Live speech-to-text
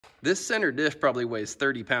This center diff probably weighs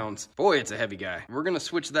 30 pounds. Boy, it's a heavy guy. We're gonna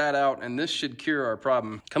switch that out and this should cure our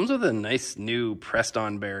problem. Comes with a nice new pressed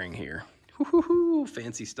on bearing here. Woo-hoo-hoo,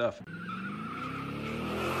 fancy stuff.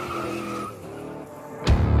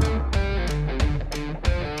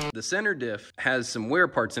 The center diff has some wear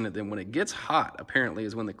parts in it that when it gets hot, apparently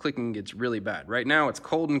is when the clicking gets really bad. Right now it's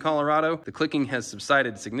cold in Colorado. The clicking has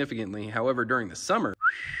subsided significantly. However, during the summer,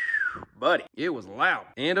 buddy, it was loud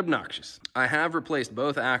and obnoxious. I have replaced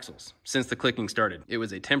both axles since the clicking started. It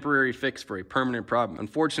was a temporary fix for a permanent problem.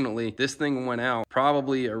 Unfortunately, this thing went out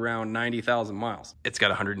probably around 90,000 miles. It's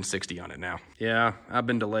got 160 on it now. Yeah, I've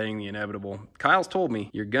been delaying the inevitable. Kyle's told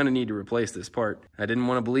me you're gonna need to replace this part. I didn't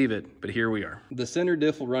want to believe it, but here we are. The center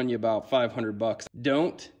diff will run you about 500 bucks.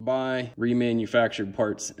 Don't buy remanufactured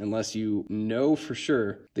parts unless you know for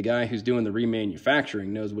sure the guy who's doing the remanufacturing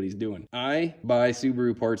knows what he's doing. I buy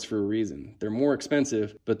Subaru parts for a reason. They're more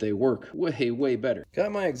expensive, but they work way better.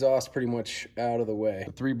 Got my exhaust pretty much out of the way.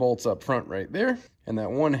 The 3 bolts up front right there, and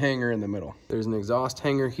that one hanger in the middle. There's an exhaust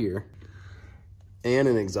hanger here, and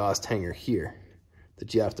an exhaust hanger here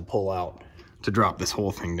that you have to pull out to drop this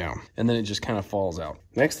whole thing down. And then it just kind of falls out.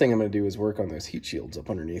 Next thing I'm gonna do is work on those heat shields up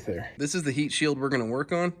underneath there. This is the heat shield we're gonna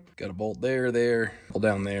work on. Got a bolt there, pull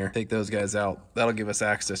down there, take those guys out. That'll give us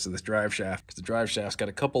access to this drive shaft, because the drive shaft's got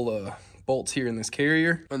a couple of bolts here in this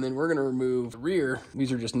carrier. And then we're gonna remove the rear.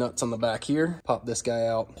 These are just nuts on the back here. Pop this guy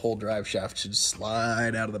out. Whole drive shaft should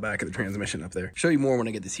slide out of the back of the transmission up there. Show you more when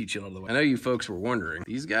I get this heat shield out of the way. I know you folks were wondering.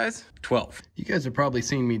 These guys, 12. You guys have probably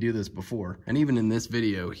seen me do this before, and even in this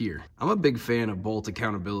video here. I'm a big fan of bolt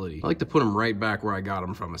accountability. I like to put them right back where I got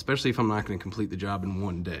them from, especially if I'm not gonna complete the job in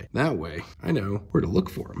one day. That way, I know where to look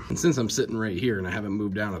for them. And since I'm sitting right here and I haven't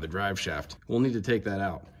moved down to the drive shaft, we'll need to take that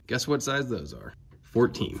out. Guess what size those are?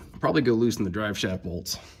 14. I'll probably go loosen the drive shaft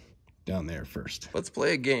bolts down there first. Let's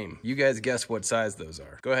play a game. You guys guess what size those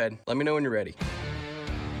are. Go ahead, let me know when you're ready.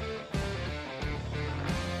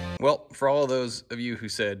 Well, for all of those of you who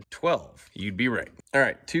said 12, you'd be right. All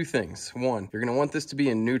right, 2 things. 1, you're gonna want this to be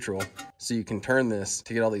in neutral so you can turn this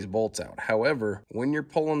to get all these bolts out. However, when you're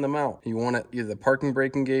pulling them out, you want it either the parking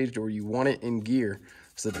brake engaged or you want it in gear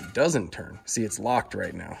so that it doesn't turn. See, it's locked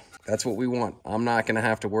right now. That's what we want. I'm not gonna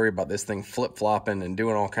have to worry about this thing flip-flopping and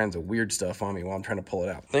doing all kinds of weird stuff on me while I'm trying to pull it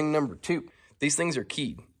out. Thing number 2, these things are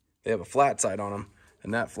keyed. They have a flat side on them,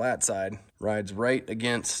 and that flat side rides right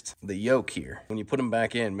against the yoke here. When you put them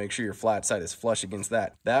back in, make sure your flat side is flush against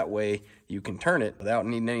that. That way you can turn it without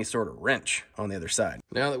needing any sort of wrench on the other side.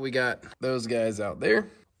 Now that we got those guys out there,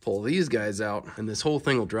 pull these guys out, and this whole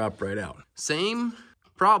thing will drop right out. Same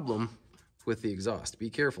problem with the exhaust. Be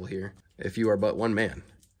careful here if you are but one man,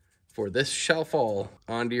 for this shall fall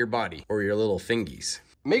onto your body or your little fingies.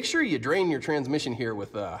 Make sure you drain your transmission here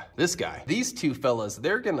with this guy. These 2 fellas,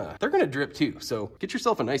 they're gonna drip too. So get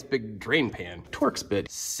yourself a nice big drain pan. Torx bit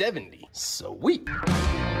 70, sweet.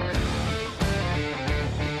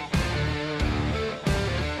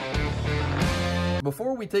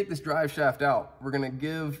 Before we take this drive shaft out, we're gonna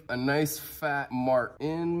give a nice fat mark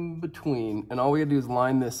in between, and all we gotta do is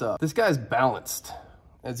line this up. This guy's balanced,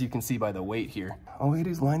 as you can see by the weight here. All we gotta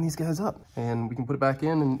do is line these guys up, and we can put it back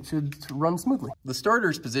in and it should run smoothly. The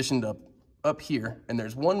starter's positioned up here, and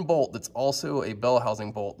there's one bolt that's also a bell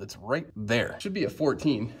housing bolt that's right there. Should be a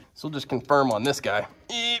 14, so we'll just confirm on this guy.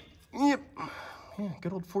 Yep, yeah,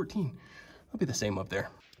 good old 14. It'll be the same up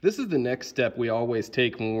there. This is the next step we always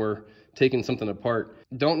take when we're taking something apart.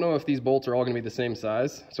 Don't know if these bolts are all gonna be the same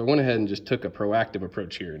size, so I went ahead and just took a proactive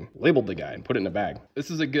approach here and labeled the guy and put it in a bag.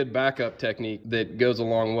 This is a good backup technique that goes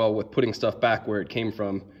along well with putting stuff back where it came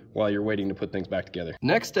from while you're waiting to put things back together.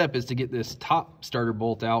 Next step is to get this top starter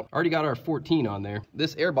bolt out. Already got our 14 on there.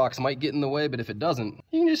 This air box might get in the way, but if it doesn't,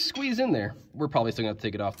 you can just squeeze in there. We're probably still gonna have to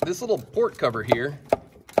take it off. This little port cover here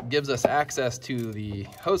gives us access to the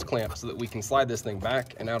hose clamp so that we can slide this thing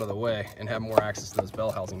back and out of the way and have more access to those bell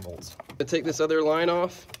housing bolts. To take this other line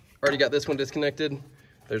off, already got this one disconnected.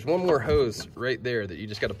 There's one more hose right there that you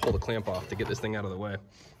just got to pull the clamp off to get this thing out of the way.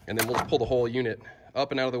 And then we'll just pull the whole unit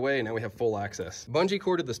up and out of the way, and now we have full access. Bungee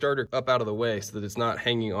corded the starter up out of the way so that it's not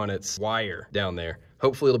hanging on its wire down there.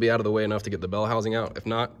 Hopefully it'll be out of the way enough to get the bell housing out. If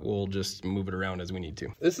not, we'll just move it around as we need to.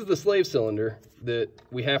 This is the slave cylinder that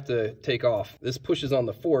we have to take off. This pushes on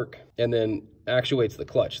the fork and then actuates the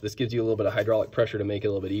clutch. This gives you a little bit of hydraulic pressure to make it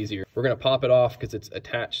a little bit easier. We're gonna pop it off because it's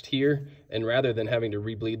attached here, and rather than having to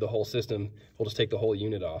re-bleed the whole system, we'll just take the whole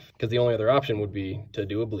unit off, because the only other option would be to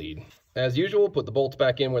do a bleed. As usual, put the bolts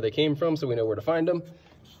back in where they came from so we know where to find them.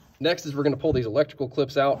 Next is we're gonna pull these electrical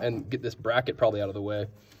clips out and get this bracket probably out of the way.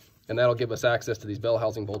 And that'll give us access to these bell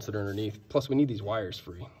housing bolts that are underneath. Plus we need these wires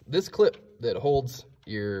free. This clip that holds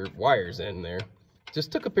your wires in there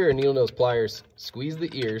Just took a pair of needle nose pliers, squeeze the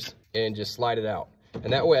ears, and just slide it out.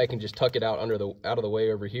 And that way I can just tuck it out out of the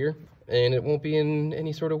way over here, and it won't be in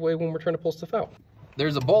any sort of way when we're trying to pull stuff out.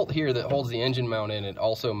 There's a bolt here that holds the engine mount in. It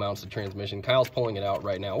also mounts the transmission. Kyle's pulling it out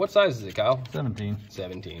right now. What size is it, Kyle? 17.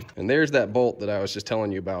 17. And there's that bolt that I was just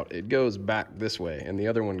telling you about. It goes back this way, and the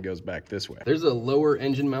other one goes back this way. There's a lower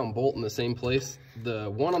engine mount bolt in the same place. The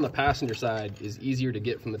one on the passenger side is easier to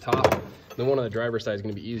get from the top. The one on the driver's side is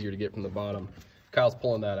going to be easier to get from the bottom. Kyle's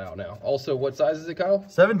pulling that out now. Also, what size is it, Kyle?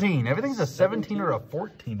 17. Everything's a 17 or a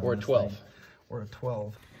 14. Or a 12. Or a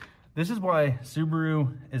 12. This is why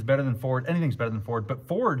Subaru is better than Ford. Anything's better than Ford. But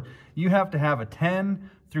Ford, you have to have a 10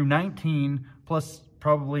 through 19 plus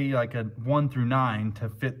probably like a 1 through 9 to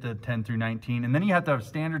fit the 10 through 19. And then you have to have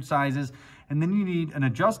standard sizes. And then you need an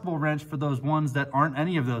adjustable wrench for those ones that aren't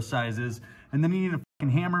any of those sizes. And then you need a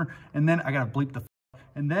fucking hammer. And then I got to bleep the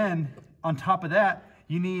And then on top of that,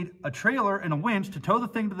 you need a trailer and a winch to tow the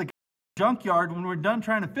thing to the junkyard when we're done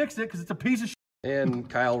trying to fix it because it's a piece of shit. And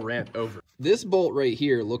Kyle rant over. This bolt right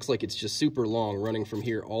here looks like it's just super long, running from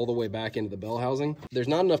here all the way back into the bell housing. There's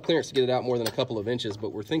not enough clearance to get it out more than a couple of inches,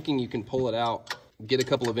 but we're thinking you can pull it out, get a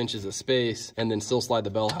couple of inches of space, and then still slide the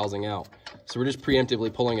bell housing out. So we're just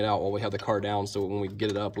preemptively pulling it out while we have the car down, so when we get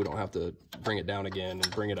it up, we don't have to bring it down again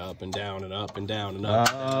and bring it up and down and up and down and up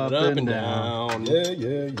and up and down.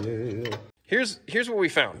 Yeah. Here's what we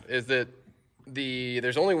found, is that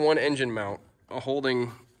there's only one engine mount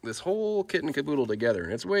holding this whole kit and caboodle together,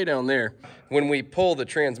 and it's way down there. When we pull the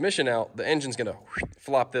transmission out, the engine's gonna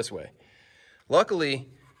flop this way. Luckily,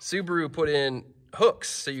 Subaru put in hooks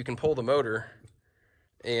so you can pull the motor,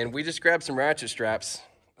 and we just grabbed some ratchet straps,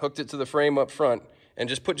 hooked it to the frame up front, and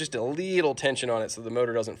just put just a little tension on it so the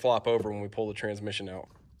motor doesn't flop over when we pull the transmission out.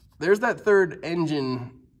 There's that third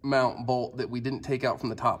engine mount bolt that we didn't take out from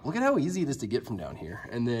the top. Look at how easy it is to get from down here.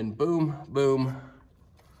 And then boom, boom,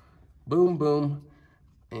 boom, boom,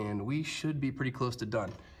 and we should be pretty close to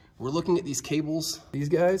done. We're looking at these cables, these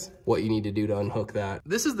guys, what you need to do to unhook that.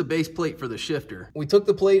 This is the base plate for the shifter. We took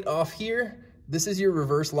the plate off here. This is your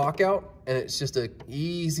reverse lockout, and it's just an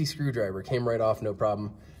easy screwdriver. Came right off, no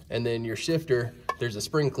problem. And then your shifter, there's a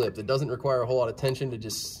spring clip that doesn't require a whole lot of tension to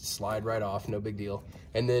just slide right off, no big deal.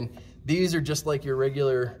 And then these are just like your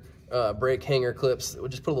regular brake hanger clips. We'll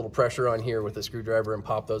just put a little pressure on here with a screwdriver and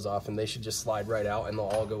pop those off, and they should just slide right out, and they'll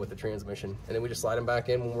all go with the transmission. And then we just slide them back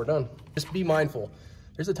in when we're done. Just be mindful.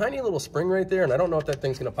 There's a tiny little spring right there, and I don't know if that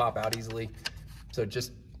thing's gonna pop out easily. So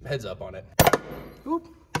just heads up on it. Oop,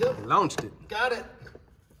 yep, launched it. Got it.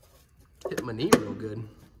 Hit my knee real good.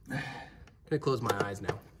 Gonna close my eyes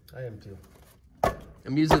now. I am too.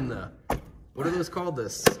 I'm using what are those called? The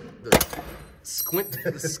squinty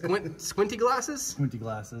glasses? Squinty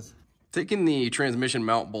glasses. Taking the transmission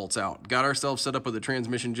mount bolts out. Got ourselves set up with a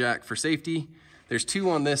transmission jack for safety. There's 2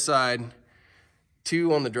 on this side,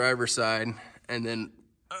 2 on the driver's side, and then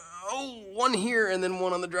 1 here and then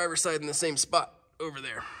 1 on the driver's side in the same spot over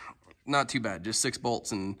there. Not too bad, just 6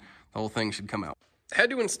 bolts and the whole thing should come out. Had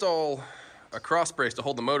to install a cross brace to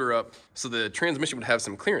hold the motor up so the transmission would have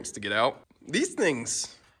some clearance to get out. These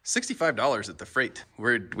things, $65 at the Freight.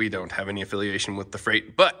 We don't have any affiliation with the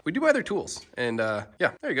Freight, but we do buy their tools. And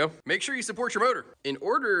yeah, there you go. Make sure you support your motor. In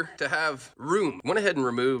order to have room, went ahead and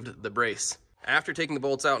removed the brace. After taking the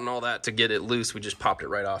bolts out and all that to get it loose, we just popped it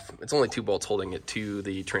right off. It's only 2 bolts holding it to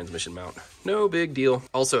the transmission mount. No big deal.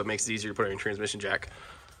 Also, it makes it easier to put on your transmission jack.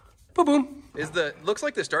 Boom, boom. Looks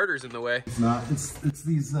like the starter's in the way. It's not. It's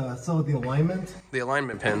these, so the alignment. The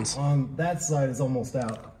alignment pins. On that side is almost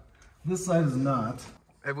out. This side is not.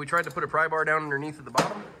 Have we tried to put a pry bar down underneath at the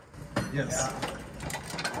bottom? Yes.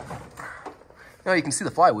 Now you can see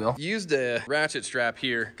the flywheel. Used a ratchet strap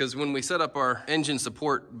here because when we set up our engine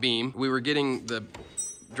support beam, we were getting the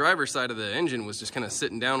driver's side of the engine was just kind of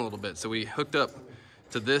sitting down a little bit. So we hooked up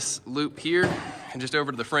to this loop here and just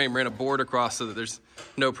over to the frame, ran a board across so that there's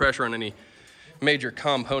no pressure on any major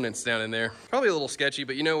components down in there. Probably a little sketchy,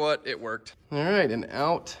 but you know what? It worked. All right, and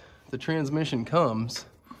out the transmission comes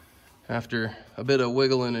after a bit of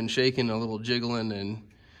wiggling and shaking, a little jiggling, and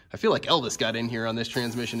I feel like Elvis got in here on this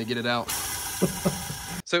transmission to get it out.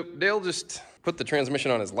 So Dale just put the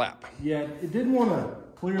transmission on his lap. Yeah, it didn't want to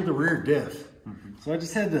clear the rear diff. So I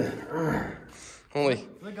just had to...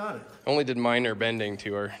 I got it. Only did minor bending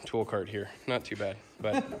to our tool cart here. Not too bad,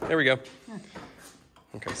 but there we go.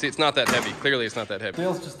 Okay, see, it's not that heavy. Clearly it's not that heavy.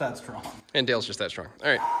 Dale's just that strong. And Dale's just that strong.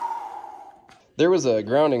 All right. There was a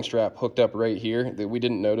grounding strap hooked up right here that we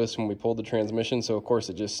didn't notice when we pulled the transmission, so of course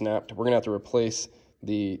it just snapped. We're gonna have to replace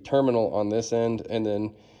the terminal on this end, and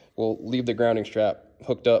then we'll leave the grounding strap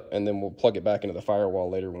hooked up, and then we'll plug it back into the firewall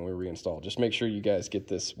later when we reinstall. Just make sure you guys get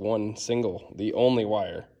this one single, the only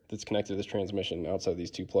wire that's connected to this transmission outside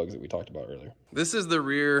these 2 plugs that we talked about earlier. This is the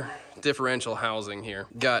rear differential housing here.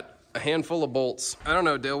 Got a handful of bolts. I don't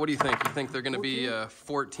know, Dale, what do you think? You think they're gonna be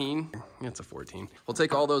 14? Yeah, it's a 14. We'll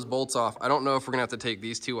take all those bolts off. I don't know if we're gonna have to take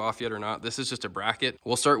these 2 off yet or not. This is just a bracket.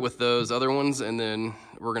 We'll start with those other ones, and then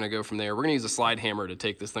we're gonna go from there. We're gonna use a slide hammer to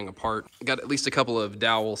take this thing apart. Got at least a couple of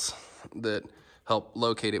dowels that help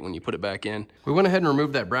locate it when you put it back in. We went ahead and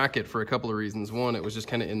removed that bracket for a couple of reasons. One, it was just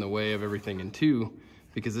kind of in the way of everything, and 2,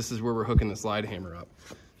 because this is where we're hooking the slide hammer up.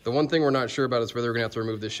 The one thing we're not sure about is whether we're gonna have to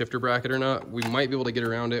remove this shifter bracket or not. We might be able to get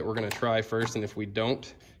around it. We're gonna try first, and if we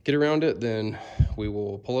don't get around it, then we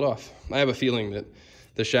will pull it off. I have a feeling that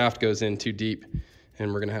the shaft goes in too deep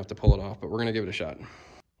and we're gonna have to pull it off, but we're gonna give it a shot.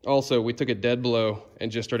 Also, we took a dead blow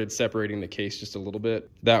and just started separating the case just a little bit.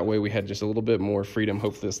 That way we had just a little bit more freedom.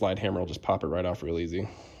 Hopefully the slide hammer will just pop it right off real easy.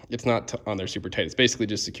 It's not on there super tight. It's basically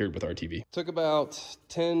just secured with RTV. Took about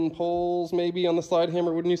 10 pulls maybe on the slide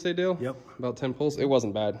hammer, wouldn't you say, Dale? Yep. About 10 pulls. It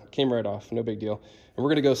wasn't bad. Came right off. No big deal. And we're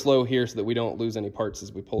going to go slow here so that we don't lose any parts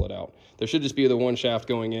as we pull it out. There should just be the one shaft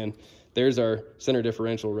going in. There's our center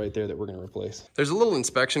differential right there that we're going to replace. There's a little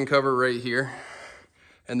inspection cover right here.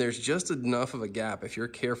 And there's just enough of a gap. If you're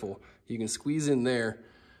careful, you can squeeze in there,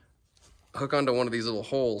 hook onto one of these little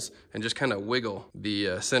holes, and just kind of wiggle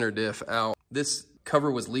the center diff out. This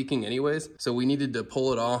cover was leaking anyways, so we needed to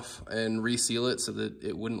pull it off and reseal it so that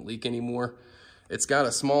it wouldn't leak anymore. It's got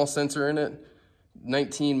a small sensor in it.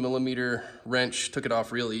 19mm wrench took it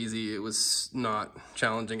off real easy. It was not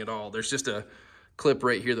challenging at all. There's just a clip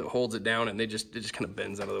right here that holds it down, and it just kind of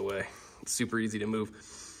bends out of the way. It's super easy to move.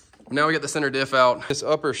 Now we got the center diff out. This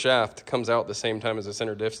upper shaft comes out the same time as the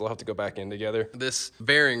center diff, so they'll have to go back in together. This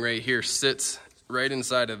bearing right here sits right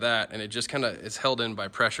inside of that, and it just kind of is held in by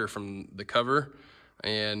pressure from the cover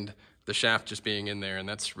and the shaft just being in there, and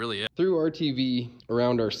that's really it. Through RTV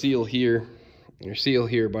around our seal here,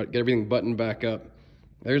 but get everything buttoned back up.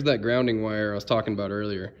 There's that grounding wire I was talking about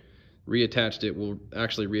earlier. Reattached it. We'll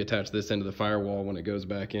actually reattach this end of the firewall when it goes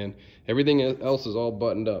back in. Everything else is all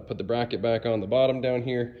buttoned up. Put the bracket back on the bottom down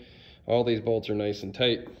here. All these bolts are nice and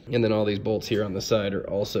tight. And then all these bolts here on the side are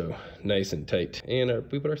also nice and tight. And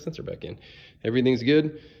we put our sensor back in. Everything's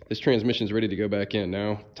good. This transmission's ready to go back in.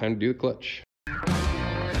 Now, time to do the clutch.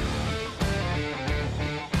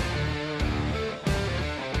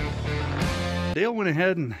 Dale went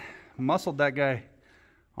ahead and muscled that guy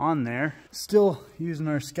on there. Still using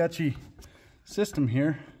our sketchy system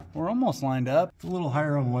here. We're almost lined up. It's a little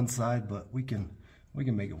higher on one side, but we can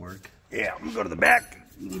make it work. Yeah, I'm gonna go to the back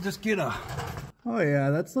and just get a... Oh yeah,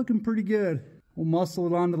 that's looking pretty good. We'll muscle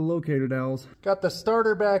it onto the locator dowels. Got the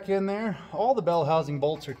starter back in there. All the bell housing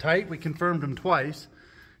bolts are tight. We confirmed them twice.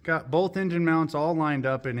 Got both engine mounts all lined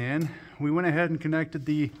up and in. We went ahead and connected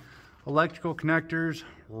the electrical connectors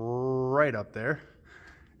right up there.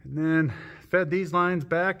 And then fed these lines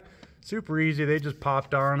back. Super easy. They just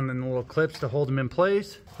popped on, and then the little clips to hold them in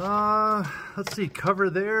place. Let's see, cover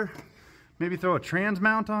there. Maybe throw a trans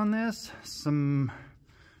mount on this. Some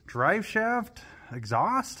drive shaft,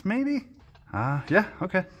 exhaust maybe. Yeah,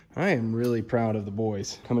 okay. I am really proud of the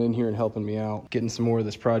boys coming in here and helping me out, getting some more of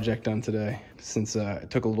this project done today, since it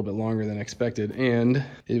took a little bit longer than expected, and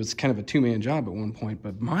it was kind of a two-man job at one point,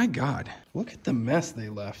 but my God, look at the mess they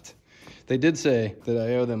left. They did say that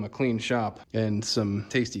I owe them a clean shop and some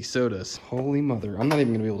tasty sodas. Holy mother, I'm not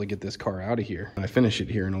even gonna be able to get this car out of here. I finish it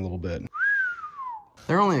here in a little bit.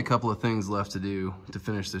 There are only a couple of things left to do to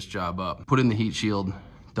finish this job up. Put in the heat shield,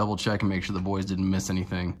 double check and make sure the boys didn't miss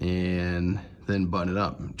anything, and then button it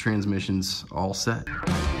up. Transmission's all set.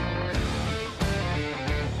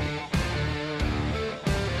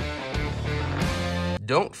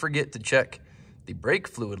 Don't forget to check the brake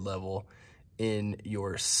fluid level in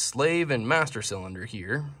your slave and master cylinder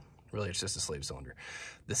here. Really, it's just a slave cylinder.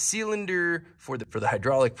 The cylinder for the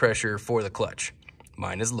hydraulic pressure for the clutch.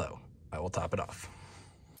 Mine is low. I will top it off.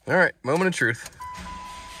 All right, moment of truth.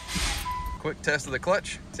 Quick test of the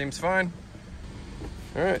clutch, seems fine.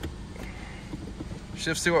 All right,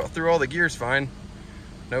 shifts through all the gears fine.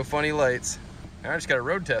 No funny lights. Now I just gotta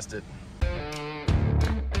road test it.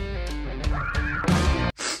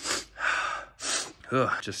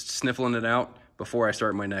 Ugh, just sniffling it out before I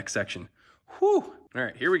start my next section. Whew. All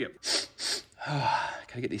right, here we go.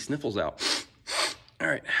 Gotta get these sniffles out. All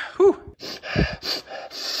right, whew.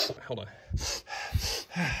 Hold on.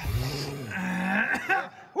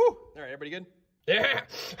 Whew. All right, everybody good? Yeah.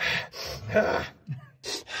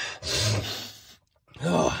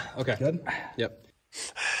 Oh, okay. Good? Yep.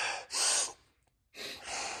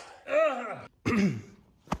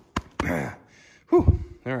 Whew.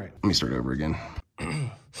 me start over again.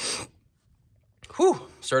 Whew,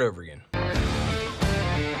 start over again.